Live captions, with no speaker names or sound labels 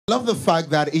Love the fact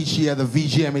that each year the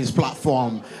VGMA's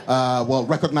platform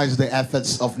recognizes the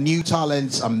efforts of new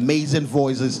talents, amazing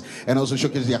voices, and also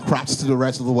showcases their crafts to the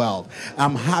rest of the world.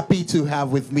 I'm happy to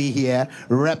have with me here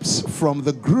reps from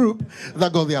the group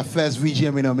that got their first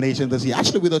VGMA nomination this year,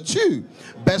 actually with the two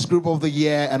Best Group of the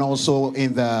Year and also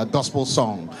in the Gospel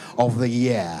Song of the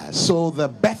Year. So the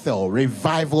Bethel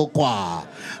Revival Choir.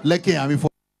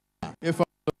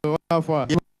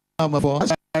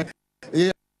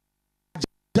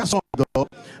 Just on though.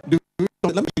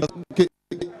 Let me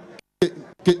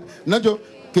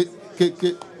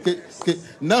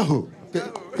no.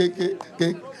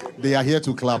 They are here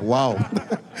to clap. Wow.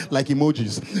 Like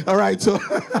emojis. All right. So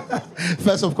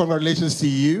first of all, congratulations to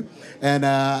you. And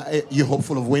you're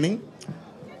hopeful of winning?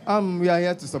 We are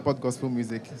here to support gospel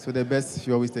music. So the best,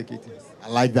 you always take it. I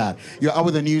like that. You're out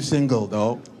with a new single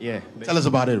though. Yeah. Tell us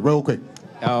about it real quick.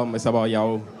 It's about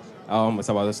Yao. It's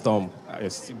about the storm.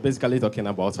 It's basically talking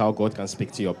about how God can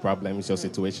speak to your problems, your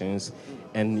situations,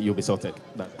 and you'll be sorted.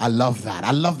 I love that.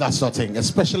 I love that sorting,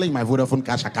 especially my Vodafone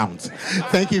cash account.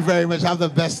 Thank you very much. Have the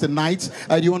best tonight.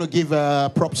 Do you want to give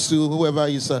props to whoever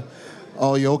is...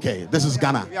 oh, you're okay. This is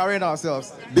Ghana. We are in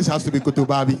ourselves. This has to be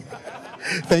Kutubabi.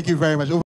 Thank you very much.